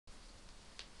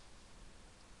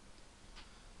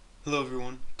Hello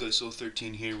everyone,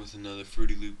 GuySoul13 here with another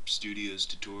Fruity Loop Studios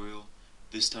tutorial.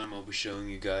 This time I'll be showing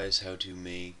you guys how to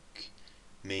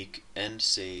make and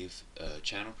save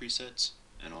channel presets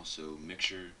and also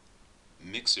mixer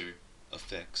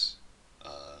effects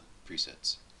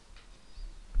presets.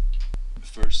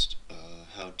 First,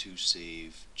 how to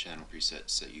save channel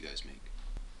presets that you guys make.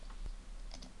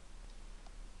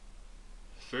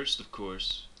 First, of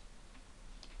course,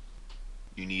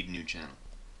 you need a new channel.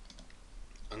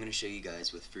 I'm going to show you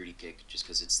guys with Fruity Kick just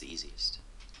because it's the easiest.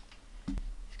 If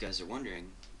you guys are wondering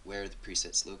where are the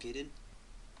presets located,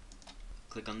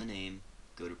 click on the name,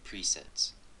 go to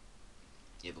presets.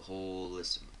 You have a whole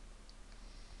list of them.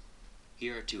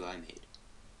 Here are two I made.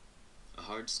 A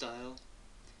hardstyle.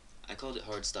 I called it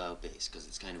hardstyle bass because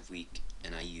it's kind of weak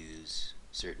and I use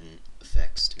certain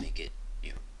effects to make it,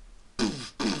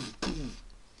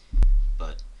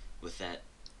 but with that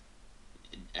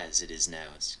as it is now,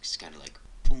 it's kind of like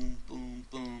boom, boom,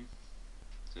 boom.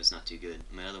 So it's not too good.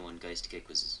 My other one, Geist Kick,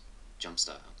 was jump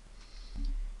style.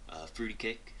 Fruity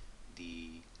Kick,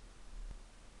 the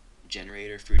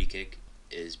generator Fruity Kick,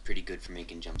 is pretty good for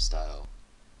making jump style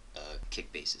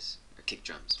kick basses, or kick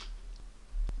drums.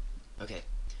 Okay,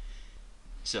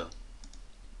 so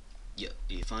you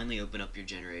finally open up your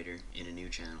generator in a new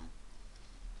channel.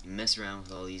 You mess around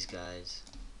with all these guys,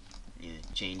 you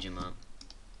change them up,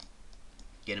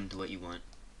 get them to what you want.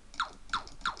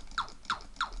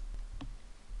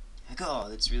 Like, oh,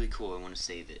 that's really cool, I want to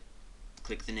save it.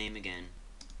 Click the name again,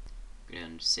 go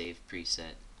down to save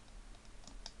preset,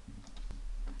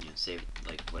 save it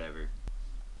like whatever.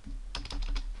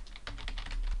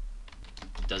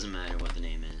 Doesn't matter what the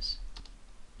name is.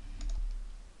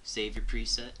 Save your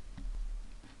preset.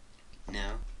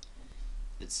 Now,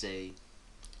 let's say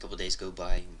a couple days go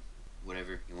by,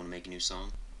 whatever, you want to make a new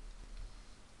song.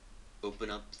 Open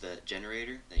up the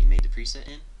generator that you made the preset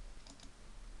in,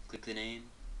 click the name,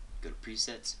 go to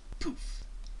presets, poof!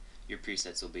 Your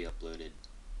presets will be uploaded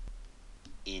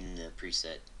in the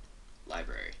preset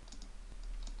library.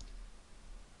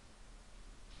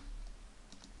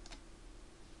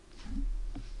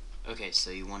 Okay,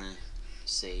 so you want to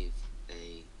save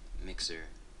a mixer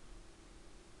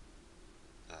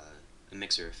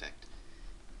effect.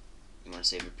 You want to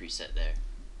save a preset there.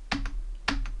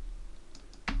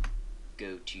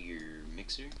 Go to your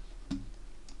mixer,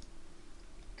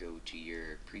 go to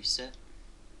your preset,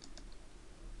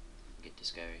 get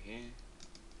this guy right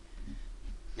here.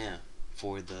 Now,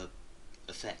 for the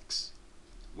effects,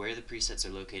 where the presets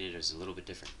are located is a little bit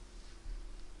different.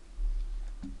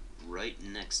 Right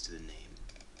next to the name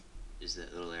is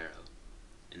that little arrow,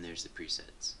 and there's the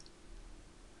presets.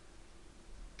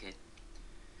 Okay,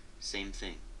 same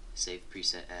thing, save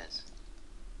preset as.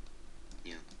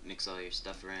 Mix all your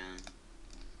stuff around,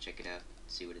 check it out,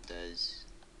 see what it does.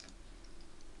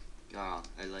 Oh,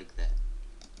 I like that.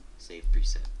 Save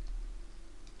preset.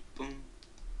 Boom.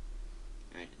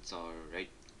 Alright, it's all right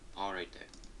there.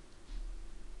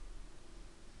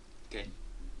 Okay.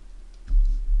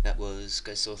 That was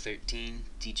GuySoul13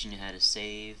 teaching you how to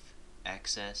save,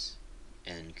 access,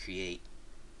 and create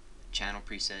channel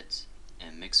presets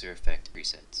and mixer effect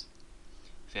presets.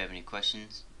 If you have any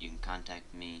questions, you can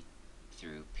contact me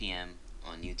through PM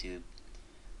on YouTube,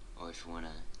 or if you want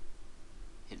to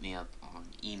hit me up on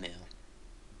email,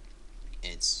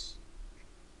 it's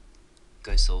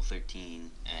GuySoul13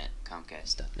 at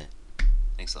Comcast.net.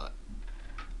 Thanks a lot.